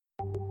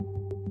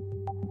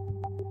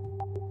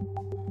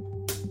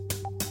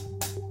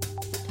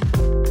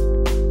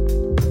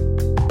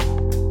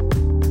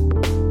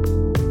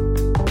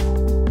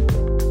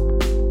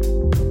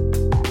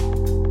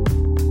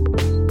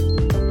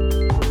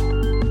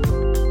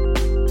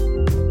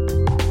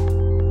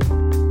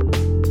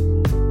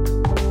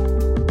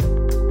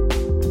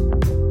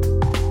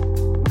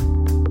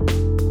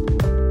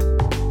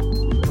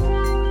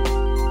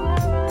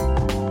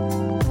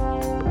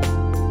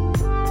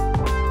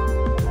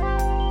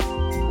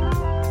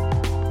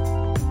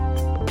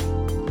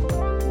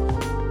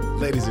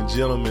ladies and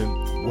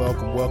gentlemen,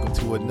 welcome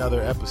to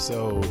another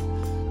episode,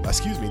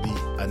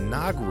 the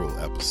inaugural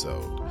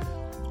episode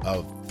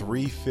of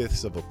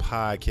 3/5 of a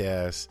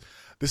podcast.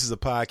 This is a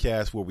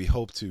podcast where we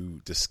hope to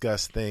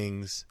discuss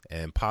things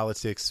and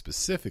politics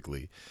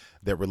specifically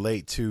that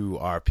relate to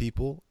our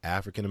people,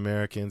 African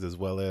Americans, as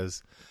well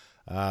as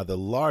the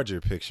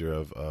larger picture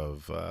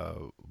of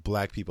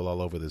black people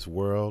all over this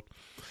world.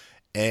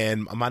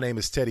 And my name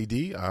is Teddy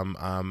D.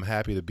 I'm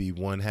happy to be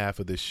one half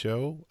of this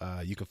show.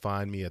 You can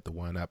find me at the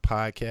Why Not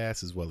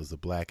Podcast as well as the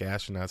Black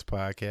Astronauts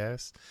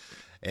Podcast.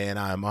 And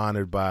I'm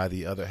honored by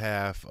the other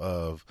half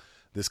of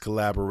this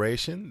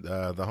collaboration,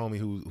 the homie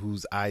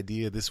whose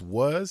idea this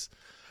was,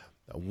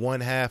 one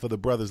half of the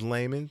Brothers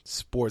Lehman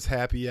Sports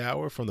Happy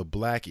Hour from the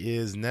Black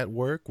Is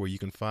Network, where you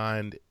can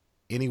find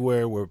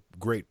anywhere where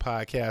great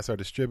podcasts are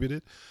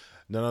distributed.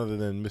 None other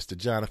than Mr.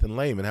 Jonathan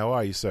Lehman. How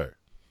are you, sir?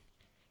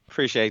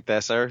 Appreciate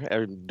that, sir.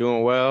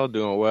 Doing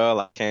well.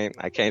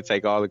 I can't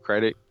take all the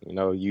credit. You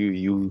know,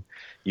 you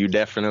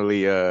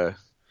definitely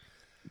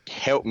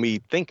helped me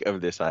think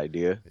of this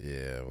idea.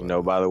 Yeah. Well, you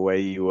know, by the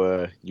way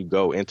you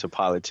go into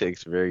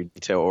politics, very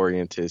detail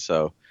oriented.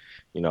 So,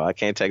 you know, I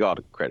can't take all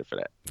the credit for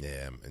that.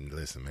 Yeah, and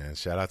listen, man,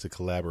 shout out to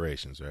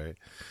collaborations, right?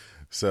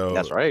 So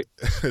that's right.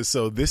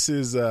 So this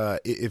is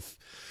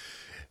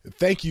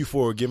thank you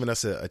for giving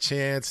us a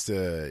chance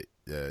to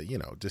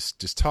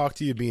just talk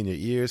to you, be in your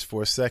ears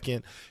for a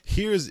second.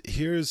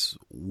 Here's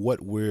what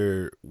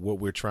we're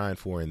trying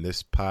for in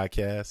this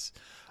podcast.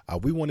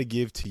 We want to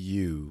give to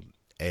you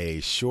a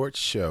short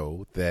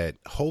show that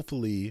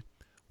hopefully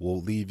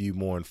will leave you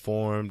more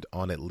informed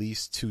on at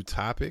least two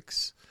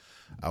topics.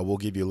 We'll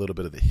give you a little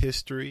bit of the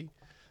history,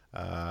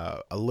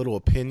 a little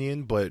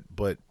opinion, but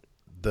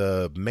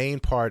the main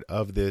part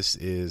of this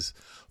is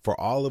for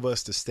all of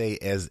us to stay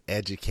as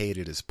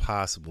educated as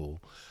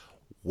possible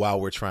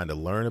while we're trying to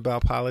learn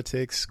about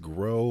politics,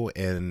 grow,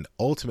 and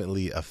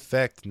ultimately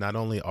affect not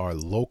only our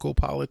local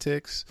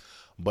politics,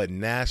 but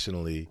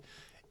nationally.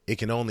 It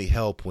can only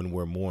help when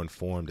we're more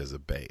informed as a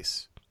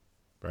base,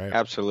 right?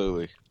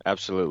 Absolutely.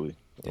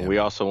 Yeah. And we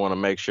also want to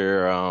make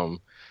sure, all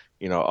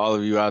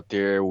of you out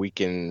there, we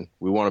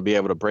want to be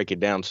able to break it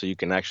down so you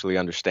can actually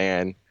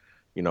understand,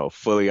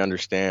 fully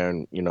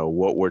understand,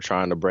 what we're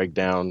trying to break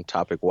down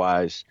topic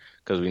wise,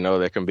 because we know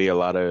there can be a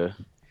lot of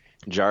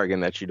jargon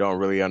that you don't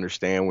really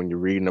understand when you're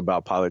reading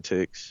about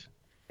politics.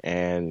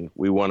 And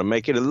we want to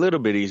make it a little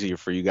bit easier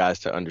for you guys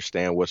to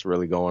understand what's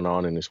really going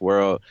on in this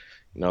world.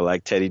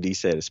 Like Teddy D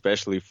said,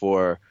 especially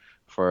for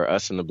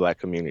us in the black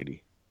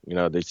community.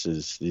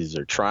 These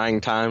are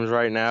trying times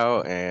right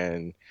now,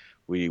 and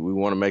we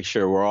want to make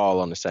sure we're all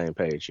on the same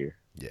page here.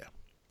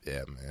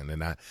 Yeah, man.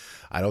 And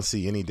I don't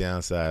see any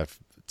downside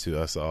to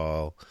us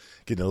all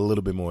getting a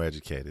little bit more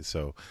educated.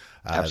 So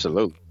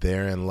absolutely,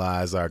 therein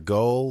lies our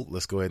goal.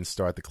 Let's go ahead and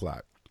start the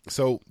clock.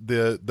 So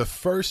the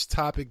first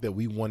topic that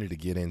we wanted to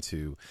get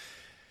into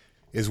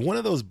is one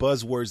of those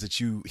buzzwords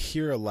that you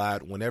hear a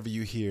lot whenever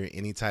you hear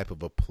any type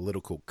of a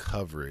political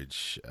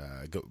coverage,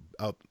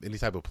 any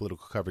type of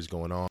political coverage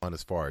going on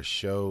as far as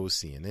shows,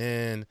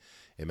 CNN,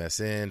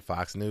 MSN,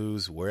 Fox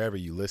News, wherever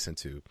you listen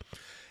to.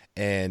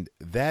 And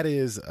that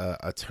is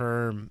a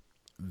term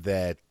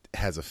that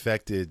has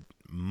affected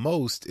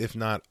most, if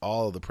not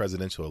all, of the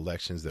presidential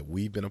elections that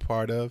we've been a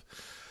part of.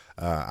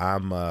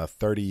 I'm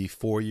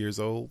 34 years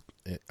old.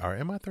 Or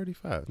am I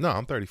 35? No,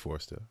 I'm 34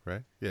 still,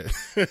 right? Yeah.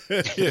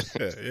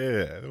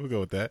 yeah, we'll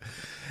go with that.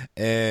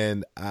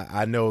 And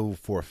I know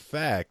for a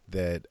fact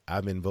that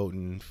I've been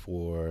voting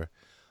for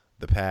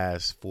the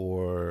past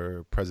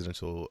 4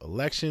 presidential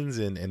elections,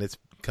 and it's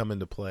come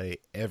into play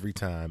every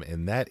time,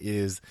 and that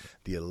is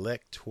the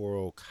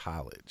Electoral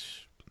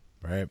College,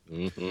 right?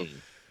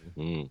 Mm-hmm.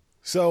 Mm-hmm.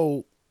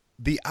 So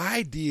the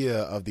idea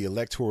of the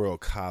Electoral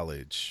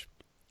College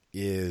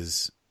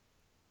is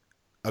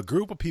a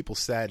group of people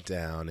sat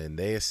down and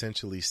they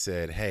essentially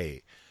said,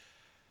 hey,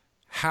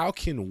 how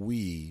can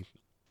we,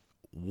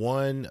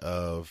 one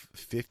of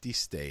 50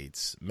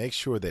 states, make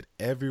sure that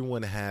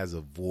everyone has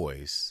a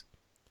voice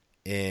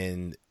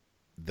in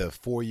the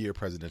 4-year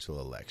presidential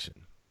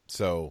election?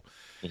 So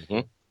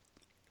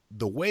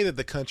the way that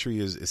the country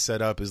is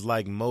set up is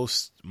like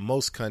most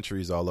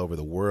countries all over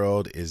the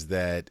world, is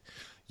that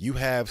you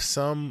have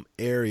some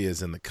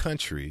areas in the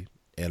country,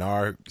 in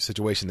our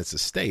situation it's a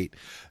state,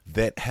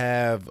 that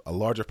have a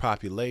larger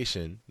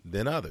population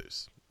than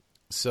others.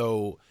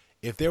 So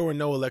if there were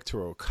no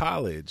electoral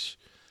college,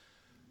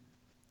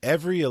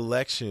 every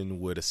election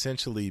would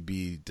essentially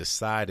be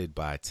decided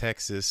by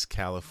Texas,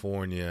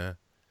 California,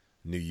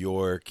 New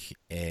York,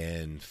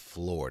 and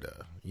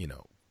Florida.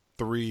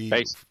 3.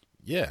 Basically.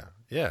 Yeah.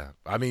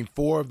 I mean,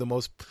 4 of the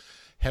most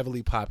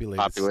heavily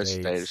populated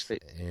states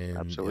in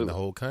the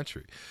whole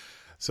country.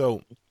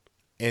 So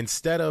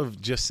instead of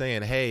just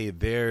saying, hey,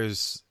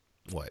 there's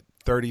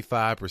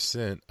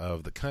 35%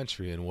 of the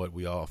country and what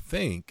we all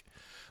think,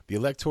 the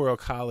Electoral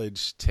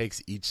College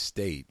takes each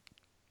state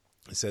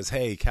and says,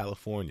 hey,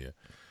 California,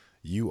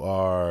 you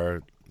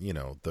are,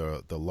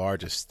 the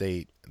largest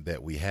state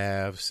that we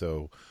have.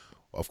 So,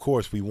 of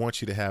course, we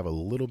want you to have a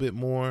little bit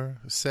more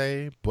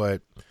say,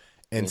 but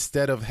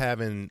instead of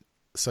having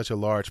such a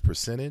large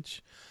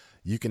percentage,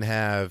 you can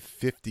have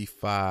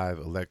 55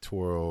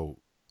 electoral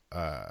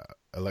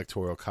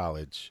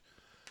college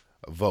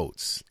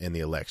votes in the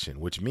election,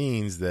 which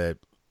means that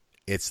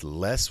it's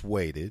less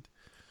weighted,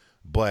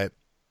 but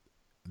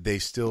they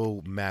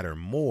still matter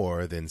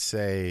more than,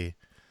 say,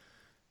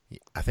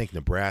 I think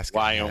Nebraska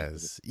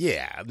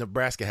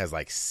Nebraska has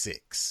like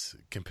 6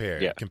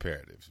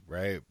 comparatives,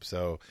 right?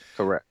 So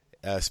correct.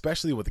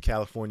 Especially with the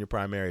California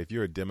primary, if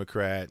you're a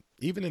Democrat,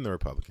 even in the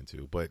Republican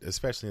too, but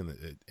especially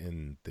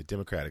in the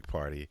Democratic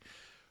Party,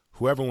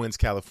 whoever wins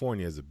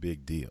California is a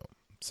big deal.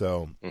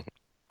 So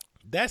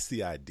that's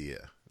the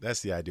idea.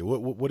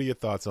 What are your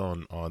thoughts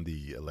on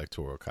the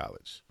Electoral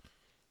College?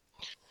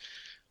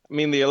 I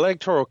mean, the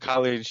Electoral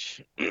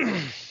College,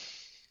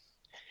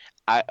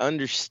 I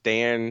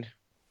understand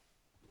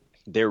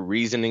their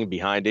reasoning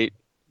behind it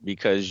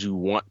because you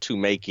want to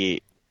make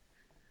it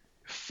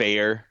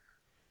fair.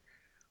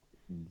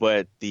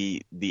 But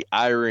the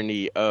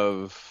irony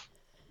of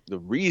the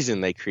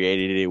reason they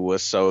created it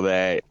was so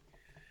that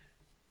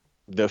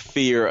the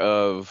fear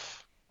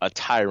of a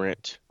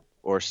tyrant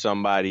or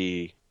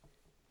somebody,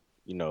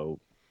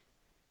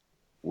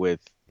 with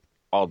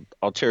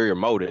ulterior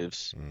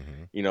motives,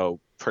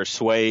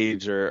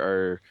 persuades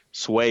or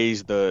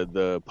sways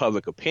the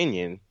public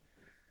opinion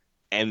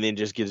and then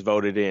just gets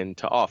voted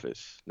into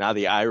office. Now,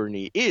 the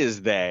irony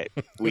is that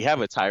we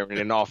have a tyrant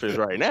in office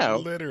right now.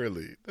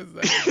 Literally.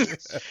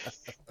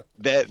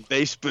 That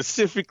they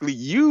specifically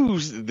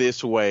use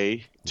this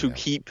way to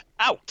keep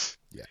out.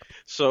 Yeah.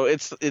 So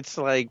it's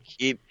like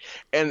it,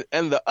 and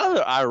the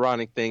other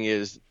ironic thing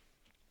is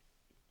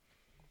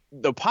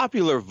the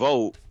popular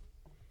vote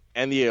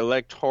and the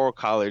Electoral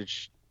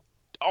College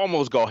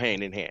almost go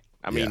hand in hand.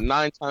 I mean,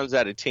 9 times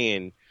out of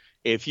 10,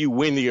 if you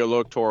win the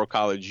Electoral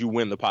College, you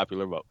win the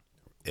popular vote.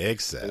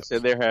 Except so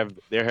there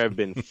have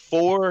been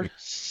 4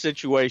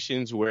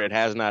 situations where it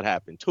has not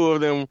happened. 2 of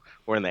them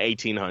were in the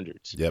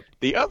 1800s. Yep.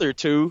 The other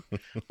 2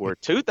 were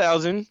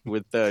 2000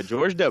 with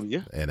George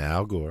W. and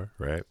Al Gore,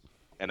 right?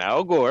 And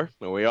Al Gore,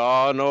 and we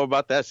all know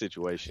about that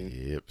situation.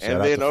 Yep.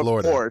 Shout out to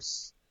Florida.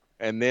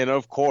 And then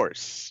of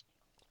course,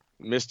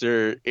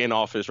 Mr. in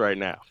office right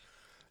now.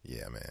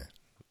 Yeah, man.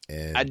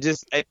 And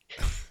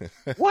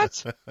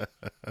what?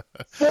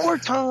 4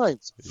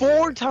 times.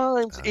 4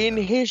 times in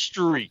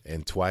history.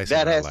 And twice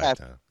that in our has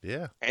lifetime. happened.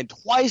 Yeah. And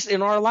twice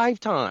in our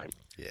lifetime.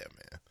 Yeah,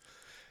 man.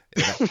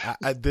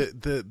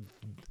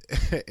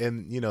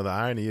 And the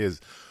irony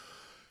is,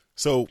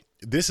 so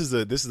this is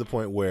the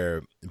point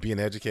where being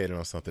educated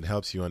on something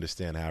helps you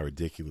understand how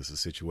ridiculous the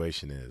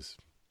situation is.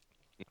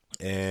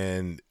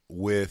 And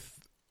with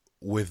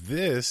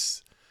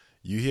this,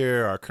 you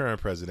hear our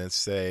current president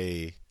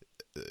say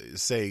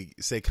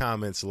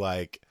comments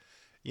like,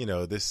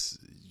 this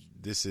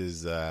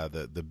is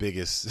the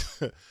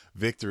biggest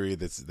victory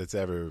that's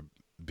ever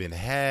been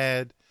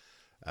had.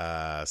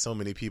 So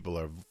many people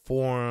are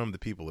formed, the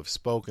people have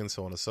spoken,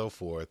 so on and so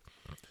forth.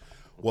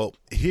 Well,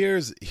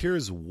 here's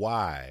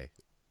why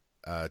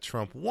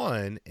Trump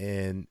won,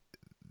 and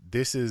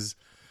this is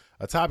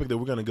a topic that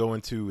we're going to go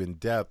into in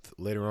depth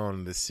later on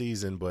in this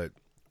season, but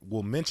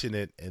we'll mention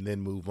it and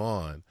then move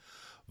on.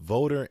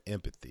 Voter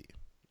empathy,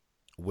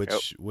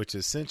 which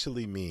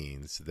essentially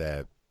means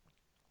that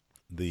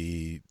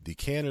the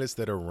candidates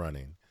that are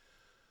running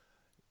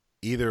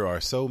either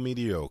are so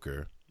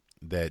mediocre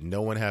that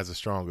no one has a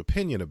strong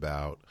opinion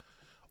about,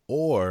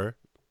 or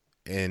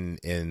in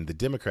the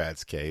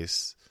Democrats'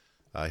 case,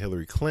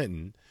 Hillary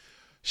Clinton,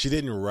 she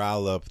didn't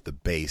rile up the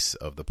base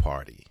of the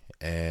party.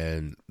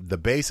 And the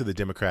base of the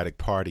Democratic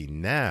Party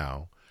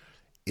now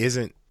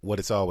isn't what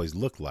it's always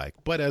looked like,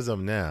 but as of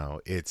now,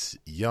 it's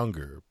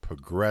younger,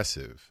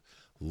 progressive,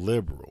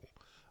 liberal,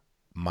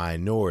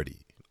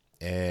 minority,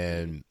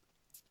 and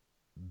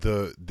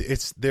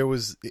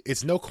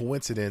it's no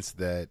coincidence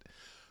that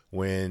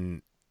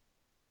when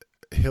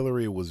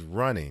Hillary was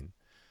running,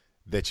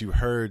 that you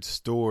heard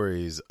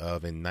stories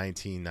of in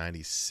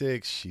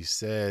 1996, she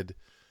said,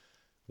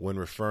 when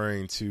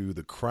referring to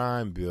the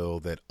crime bill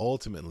that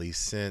ultimately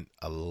sent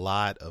a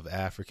lot of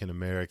African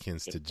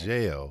Americans to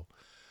jail,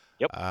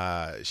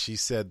 she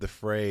said the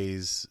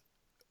phrase,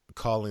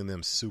 calling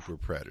them super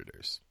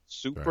predators.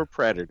 Super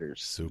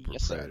predators. Super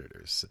yes,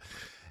 predators. Sir.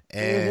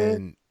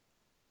 And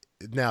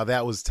now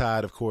that was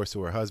tied, of course,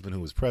 to her husband,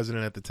 who was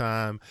president at the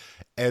time,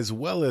 as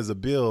well as a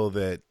bill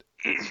that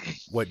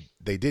what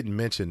they didn't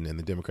mention in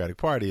the Democratic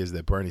Party is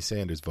that Bernie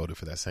Sanders voted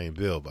for that same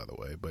bill, by the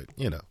way. But,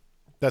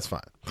 that's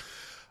fine.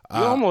 You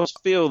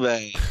almost feel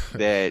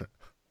that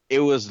it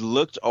was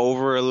looked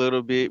over a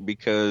little bit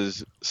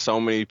because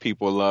so many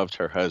people loved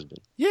her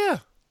husband. Yeah.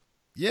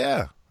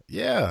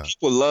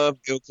 People loved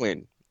Bill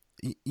Clinton.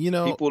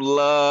 People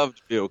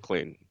loved Bill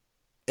Clinton.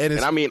 And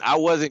I mean, I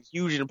wasn't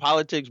huge in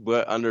politics,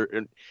 but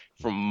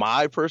from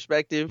my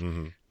perspective,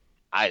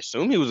 I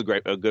assume he was a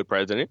good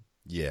president.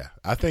 Yeah,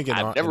 I think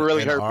I've never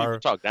really heard people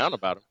talk down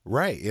about him.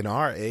 Right. In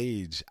our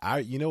age,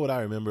 what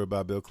I remember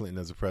about Bill Clinton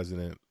as a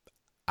president?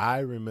 I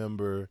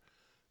remember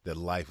that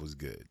life was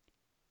good.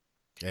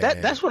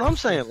 That's what I'm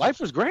saying. Life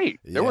was great.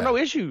 There were Yeah, no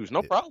issues,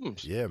 no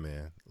problems. yeah,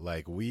 man.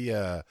 Like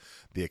the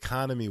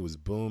economy was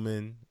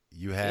booming.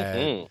 You had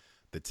Hmm.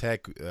 the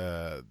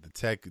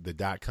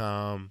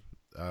 .com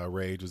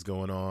rage was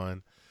going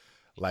on.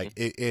 Like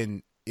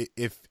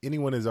if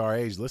anyone is our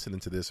age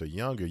listening to this or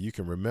younger, you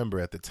can remember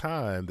at the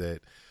time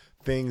that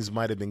things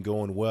might have been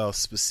going well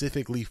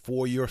specifically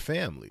for your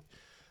family.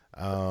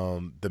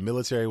 The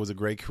military was a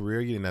great career.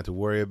 You didn't have to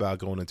worry about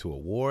going into a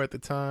war at the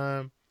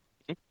time.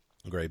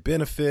 Great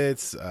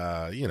benefits,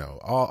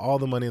 all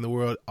the money in the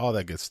world, all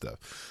that good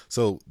stuff.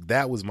 So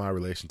that was my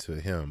relation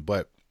to him.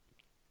 But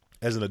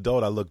as an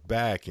adult, I look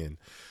back, and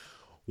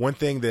one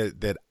thing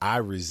that I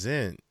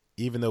resent,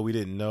 even though we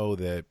didn't know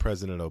that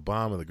President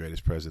Obama, the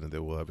greatest president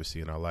that we'll ever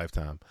see in our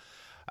lifetime,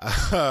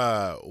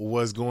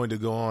 was going to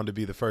go on to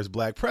be the first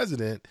black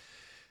president.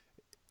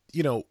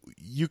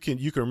 You can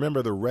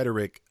remember the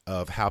rhetoric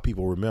of how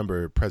people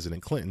remember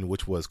President Clinton,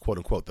 which was quote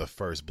unquote the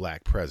first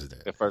black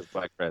president. The first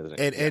black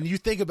president. And you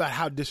think about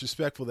how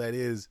disrespectful that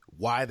is,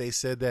 why they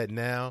said that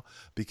now,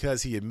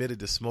 because he admitted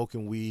to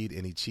smoking weed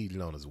and he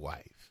cheated on his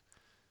wife.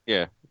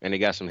 Yeah, and he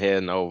got some head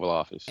in the Oval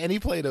Office. And he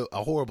played a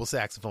horrible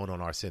saxophone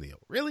on Arsenio.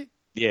 Really?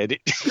 Yeah.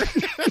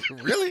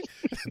 Really?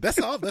 That's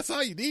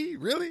all you need?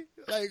 Really?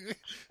 Like,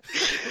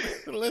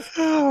 let's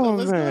Oh,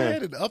 go man.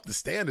 ahead and up the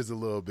standards a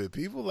little bit,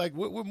 people. Like,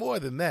 we're more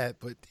than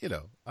that, but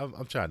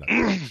I'm trying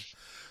to.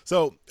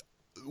 So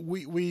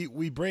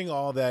we bring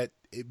all that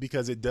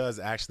because it does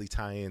actually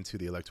tie into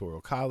the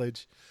Electoral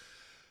College.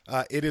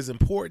 It is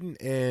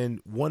important,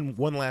 and one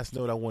last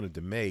note I wanted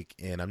to make,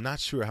 and I'm not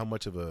sure how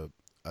much of a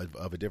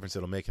difference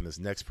it'll make in this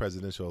next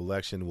presidential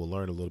election. We'll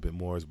learn a little bit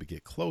more as we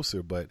get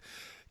closer, but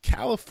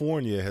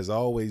California has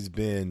always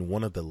been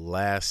one of the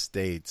last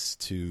states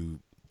to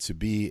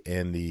be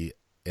in the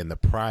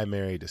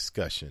primary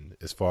discussion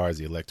as far as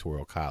the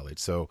Electoral College.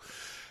 So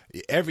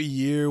every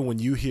year when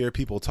you hear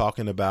people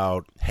talking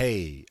about,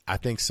 hey, I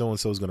think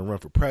so-and-so is going to run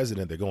for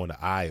president, they're going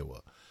to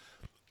Iowa.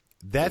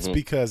 That's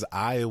because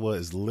Iowa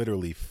is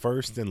literally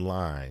first in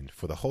line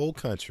for the whole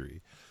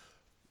country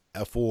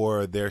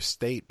for their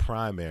state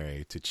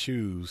primary to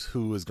choose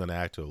who is going to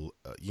actually,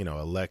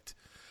 elect,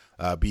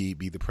 be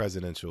the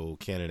presidential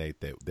candidate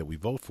that we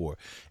vote for.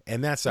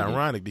 And that's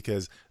ironic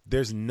because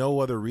there's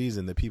no other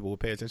reason that people would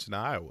pay attention to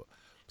Iowa.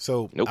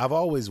 So I've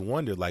always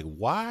wondered, like,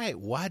 why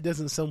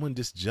doesn't someone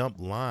just jump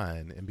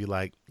line and be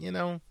like,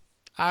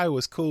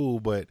 Iowa's cool,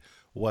 but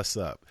what's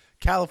up?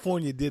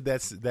 California did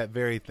that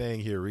very thing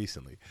here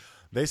recently.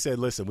 They said,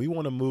 listen, we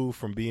want to move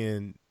from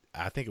being,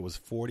 I think it was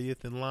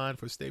 40th in line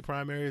for state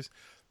primaries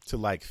to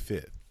like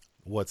 5th.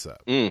 What's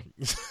up?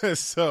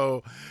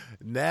 So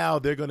now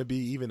they're going to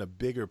be even a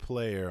bigger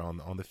player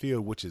on the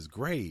field, which is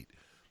great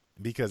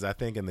because I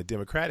think in the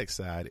Democratic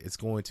side, it's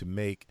going to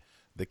make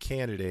the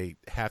candidate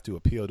have to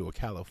appeal to a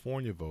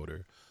California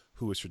voter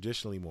who is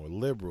traditionally more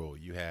liberal.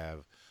 You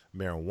have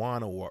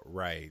marijuana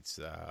rights,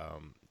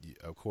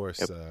 of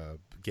course,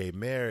 gay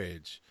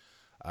marriage,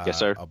 yes,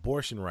 sir.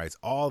 abortion rights.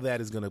 All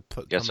that is going to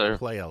come into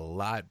play a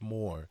lot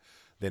more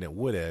than it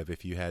would have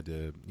if you had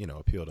to,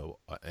 appeal to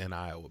an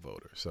Iowa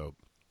voter. So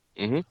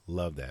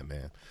love that,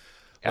 man.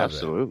 Love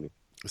Absolutely.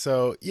 that.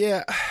 So,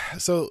 yeah.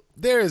 So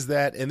there is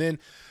that. And then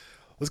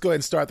let's go ahead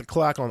and start the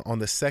clock on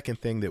the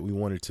second thing that we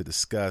wanted to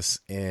discuss.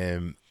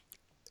 And,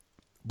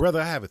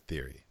 brother, I have a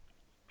theory.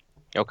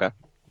 Okay.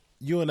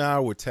 You and I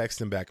were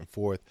texting back and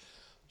forth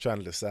trying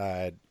to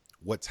decide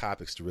what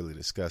topics to really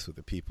discuss with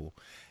the people.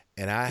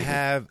 And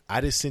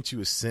I just sent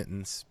you a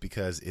sentence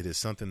because it is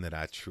something that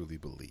I truly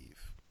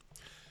believe.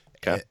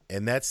 Okay.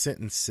 And that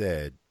sentence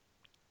said,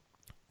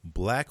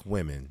 black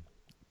women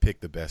pick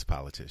the best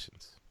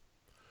politicians.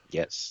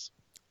 Yes.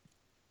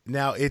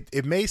 Now,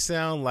 it may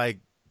sound like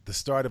the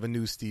start of a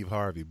new Steve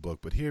Harvey book,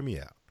 but hear me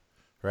out,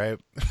 right?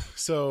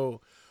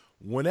 So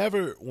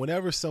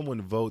whenever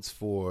someone votes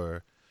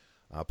for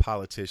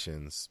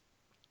politicians,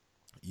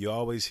 you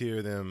always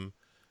hear them,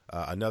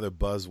 another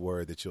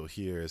buzzword that you'll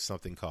hear is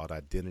something called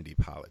identity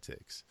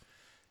politics.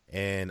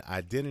 And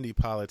identity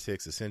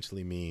politics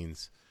essentially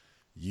means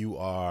you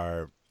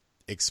are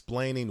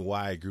explaining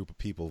why a group of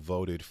people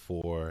voted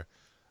for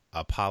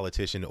a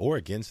politician or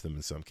against them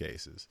in some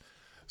cases.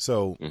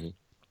 So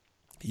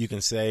you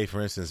can say,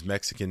 for instance,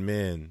 Mexican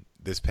men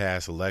this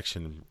past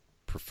election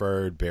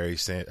preferred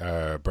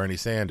Bernie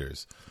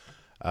Sanders.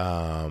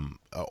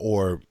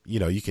 Or,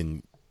 you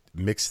can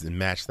mix and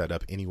match that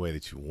up any way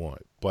that you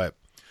want. But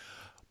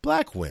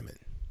black women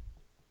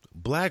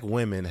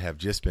have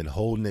just been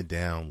holding it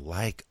down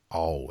like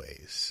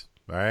always.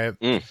 All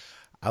right.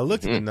 I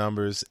looked at the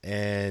numbers,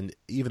 and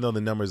even though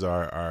the numbers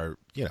are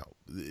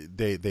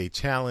they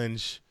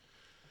challenge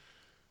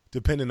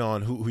depending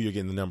on who you're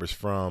getting the numbers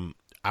from.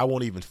 I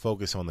won't even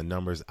focus on the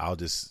numbers. I'll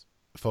just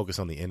focus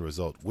on the end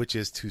result, which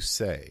is to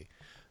say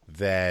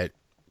that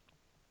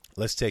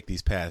let's take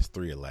these past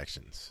 3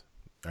 elections.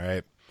 All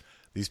right.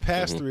 These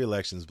past 3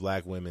 elections,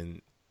 black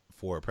women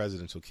for a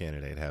presidential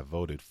candidate have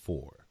voted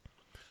for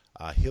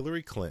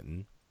Hillary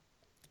Clinton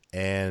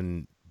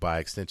and by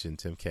extension,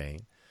 Tim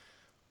Kaine,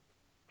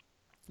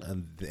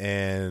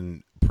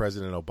 and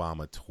President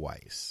Obama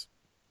twice.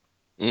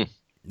 Mm.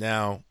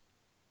 Now,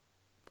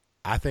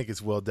 I think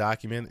it's well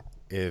documented.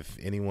 If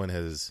anyone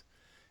has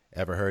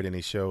ever heard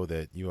any show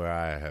that you or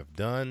I have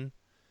done,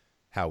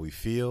 how we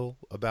feel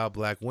about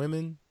black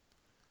women.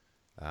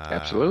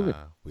 Absolutely.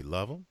 We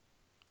love them,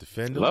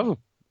 defend them. Love them.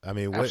 I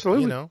mean,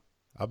 Absolutely.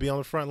 I'll be on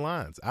the front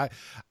lines.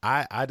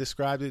 I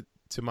described it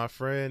to my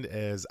friend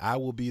as I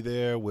will be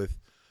there with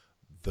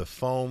the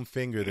foam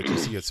finger that you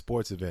see at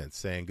sports events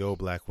saying, "Go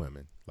black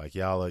women." Like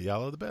y'all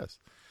are the best.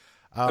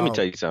 Let me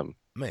tell you something.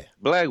 Man.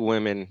 Black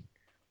women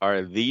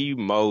are the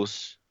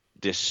most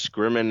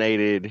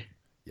discriminated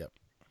Yep.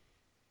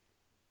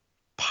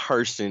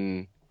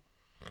 person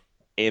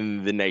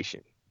in the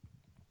nation.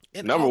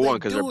 And Number all one,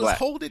 because they're black.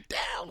 Hold it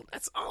down.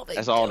 That's all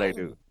they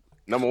do.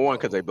 Number one,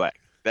 because they're black.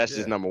 That's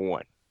just number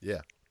one.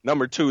 Yeah.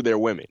 Number two, they're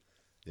women.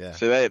 Yeah.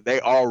 So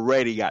they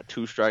already got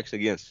 2 strikes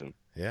against them.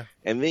 Yeah.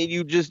 And then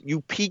you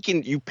peek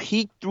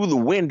through the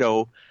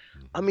window.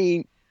 I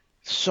mean,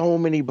 so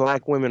many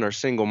black women are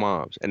single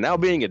moms. And now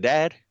being a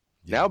dad,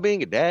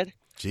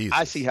 Jesus.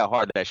 I see how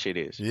hard that shit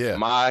is. Yeah.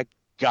 My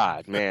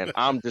God, man.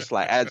 I'm just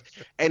like as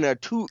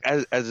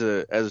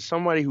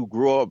somebody who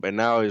grew up and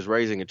now is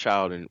raising a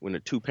child in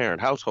a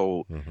 2-parent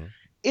household,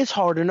 it's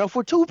hard enough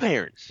with 2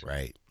 parents.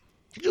 Right.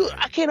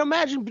 I can't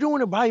imagine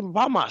doing it by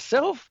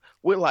myself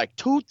with like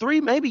 2,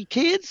 3, maybe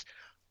kids.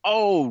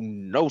 Oh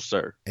no,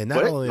 sir. And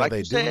not only like are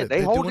they you doing said, it, they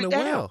they're hold doing it it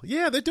down. well.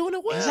 Yeah, they're doing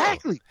it well.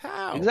 Exactly.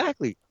 How?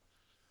 Exactly.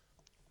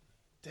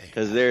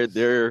 Because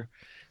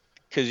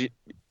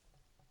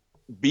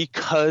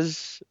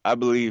because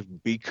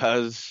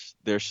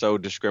they're so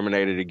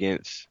discriminated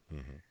against,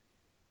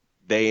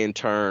 they in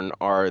turn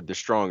are the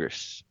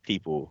strongest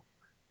people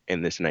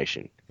in this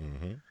nation.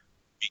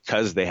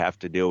 Because they have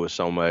to deal with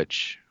so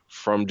much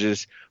from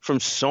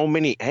so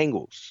many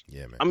angles.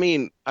 Yeah, man.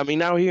 I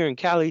mean, out here in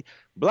Cali,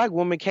 black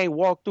women can't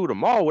walk through the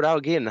mall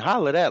without getting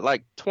hollered at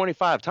like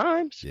 25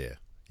 times. Yeah,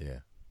 yeah.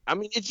 I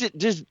mean, it's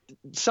just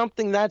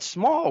something that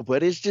small,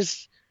 but it's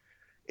just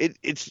it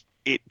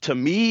to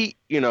me,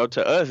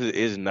 to us it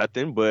is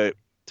nothing, but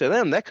to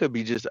them that could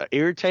be just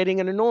irritating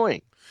and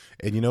annoying.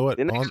 And you know what?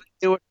 And they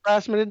deal with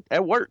harassment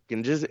at work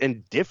and just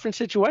in different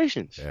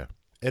situations. Yeah.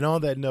 And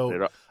on that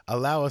note,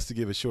 allow us to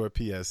give a short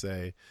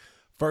PSA.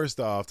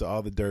 First off, to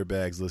all the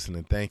dirtbags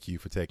listening, thank you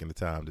for taking the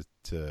time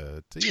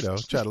to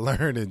try to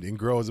learn and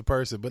grow as a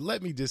person. But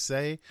let me just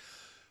say,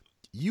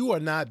 you are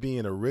not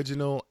being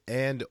original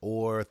and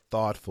or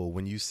thoughtful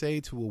when you say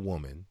to a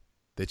woman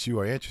that you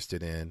are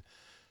interested in,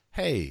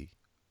 "Hey,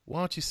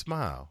 why don't you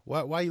smile?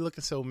 Why are you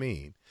looking so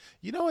mean?"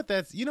 You know what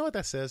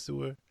that says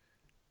to her?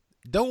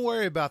 Don't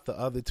worry about the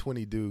other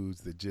 20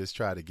 dudes that just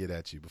try to get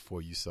at you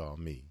before you saw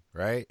me,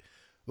 right?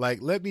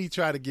 Like, let me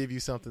try to give you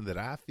something that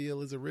I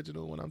feel is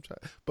original when I'm trying.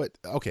 But,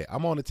 okay,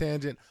 I'm on a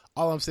tangent.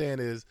 All I'm saying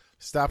is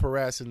stop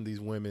harassing these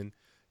women.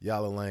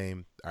 Y'all are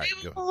lame. All right,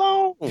 leave them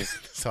alone.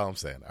 That's all I'm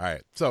saying. All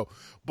right. So,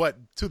 but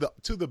to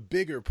the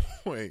bigger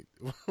point,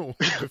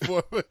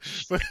 before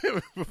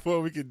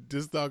we can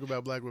just talk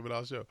about black women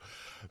on show,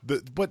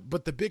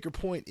 but the bigger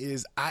point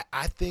is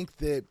I think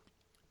that,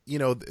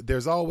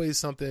 there's always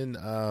something,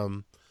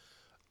 I'm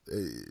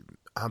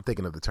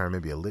thinking of the term,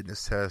 maybe a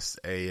litmus test,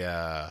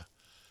 a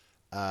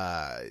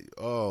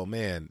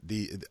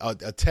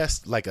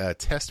test, like a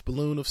test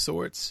balloon of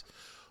sorts,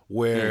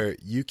 where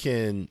you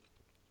can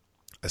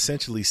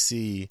essentially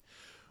see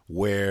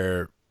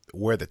where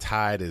the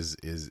tide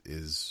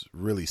is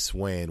really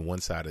swaying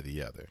one side or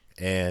the other.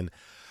 And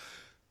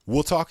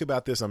we'll talk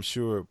about this, I'm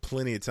sure,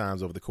 plenty of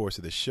times over the course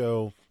of the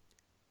show.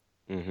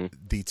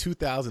 The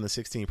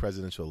 2016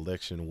 presidential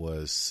election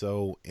was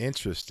so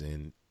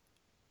interesting.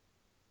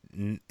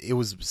 It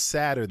was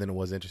sadder than it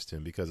was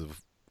interesting because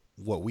of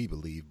what we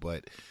believe,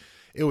 but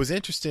it was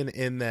interesting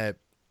in that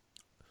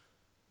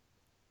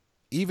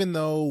even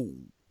though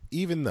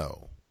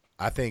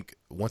I think,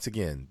 once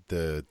again,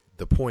 the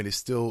point is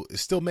still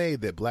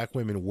made that black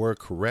women were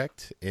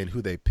correct in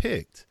who they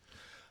picked.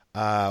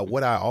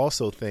 What I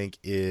also think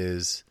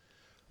is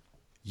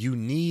you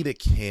need a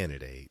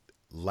candidate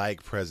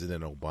like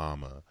President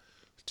Obama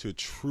to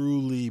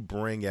truly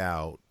bring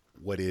out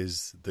what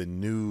is the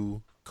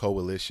new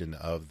coalition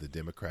of the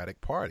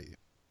Democratic Party.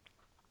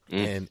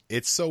 And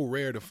it's so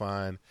rare to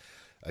find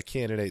a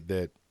candidate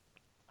that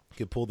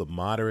can pull the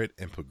moderate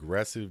and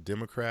progressive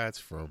Democrats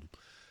from,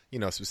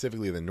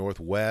 specifically the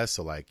Northwest.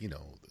 So like,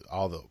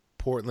 all the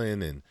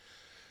Portland and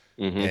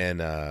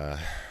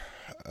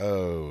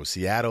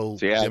Seattle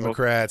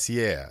Democrats.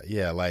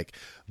 Yeah. Like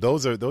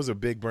those are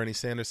big Bernie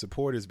Sanders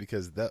supporters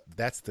because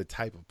that's the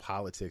type of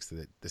politics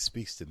that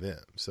speaks to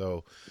them.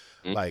 So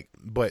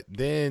but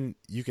then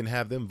you can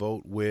have them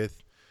vote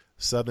with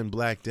Southern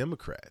black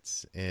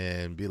Democrats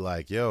and be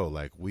like, yo,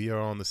 like we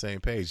are on the same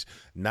page,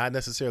 not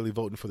necessarily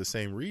voting for the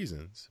same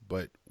reasons,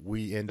 but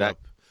we end up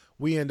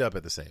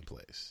at the same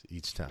place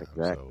each time.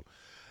 Exactly. So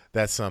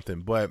that's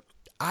something. But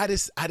I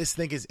just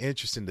think it's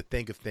interesting to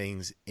think of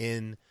things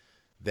in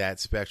that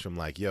spectrum.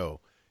 Like,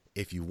 yo,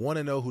 if you want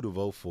to know who to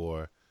vote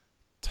for,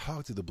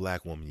 talk to the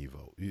black woman you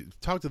vote.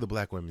 Talk to the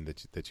black women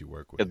that you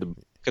work with.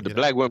 Because the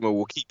black women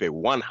will keep it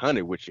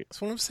 100 with you.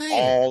 That's what I'm saying.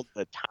 All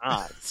the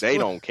time. They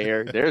don't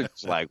care. They're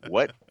just like,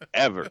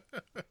 whatever.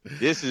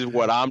 This is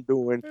what I'm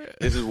doing.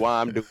 This is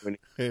why I'm doing it.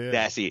 Yeah.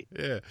 That's it.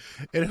 Yeah.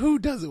 And who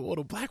doesn't want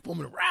a black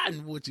woman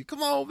riding with you?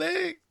 Come on,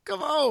 man.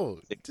 Come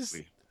on. Just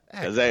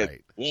act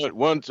right.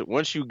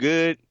 Once you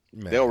good,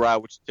 man, they'll ride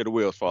with you till the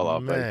wheels fall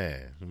off.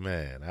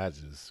 Man, I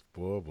just,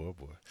 boy.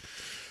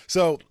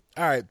 So,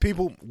 all right,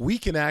 people, we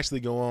can actually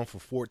go on for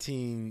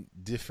 14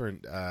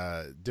 different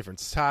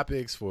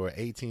topics for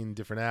 18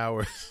 different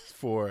hours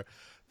for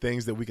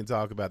things that we can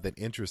talk about that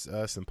interest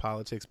us in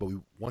politics. But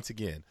once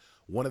again,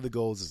 one of the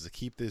goals is to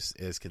keep this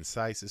as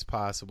concise as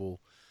possible.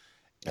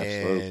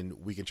 Absolutely.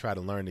 And we can try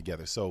to learn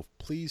together. So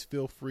please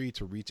feel free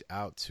to reach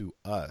out to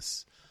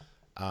us.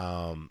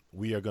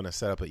 We are going to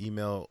set up an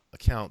email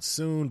account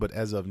soon, but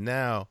as of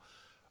now,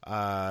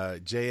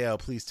 JL,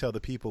 please tell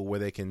the people where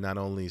they can not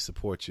only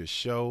support your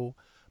show,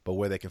 but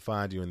where they can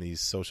find you in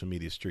these social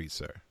media streets,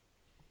 sir.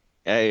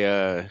 Hey,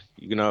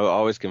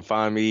 always can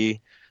find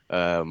me,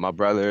 my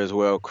brother as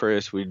well,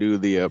 Chris. We do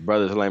the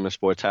Brothers Layman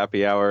Sports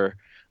Happy Hour.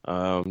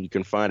 You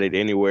can find it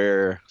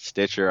anywhere,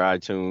 Stitcher,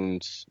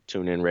 iTunes,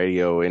 TuneIn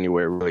Radio,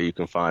 anywhere really you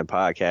can find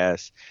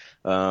podcasts.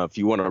 If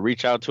you want to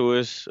reach out to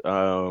us,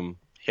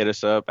 hit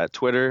us up at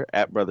Twitter,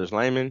 at Brothers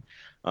Layman.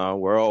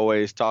 We're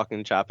always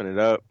talking, chopping it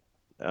up.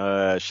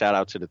 Shout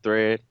out to the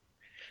thread.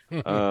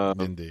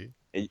 Indeed.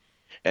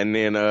 And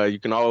then you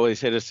can always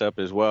hit us up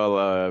as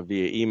well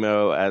via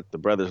email at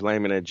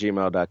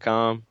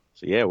thebrotherslayman@gmail.com.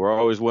 So, yeah, we're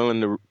always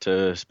willing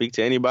to speak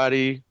to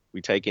anybody.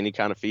 We take any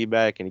kind of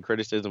feedback, any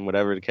criticism,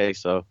 whatever the case.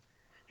 So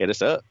hit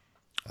us up.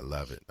 I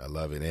love it.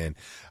 And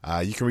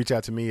you can reach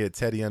out to me at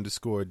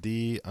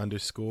Teddy_D_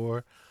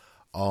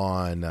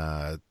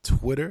 on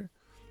Twitter.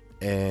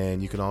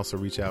 And you can also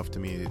reach out to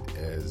me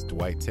as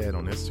Dwight Ted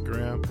on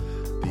Instagram,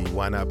 the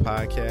Why Not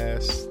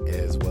Podcast,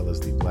 as well as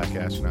the Black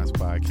Astronauts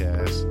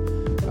Podcast.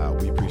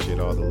 We appreciate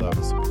all the love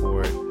and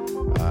support.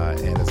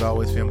 And as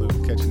always, family,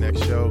 we'll catch you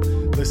next show.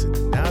 Listen,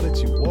 now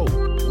that you woke,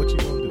 what you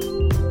gonna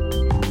do?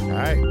 All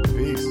right,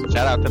 peace.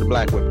 Shout out to the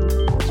black women.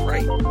 That's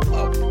right.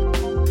 Love it.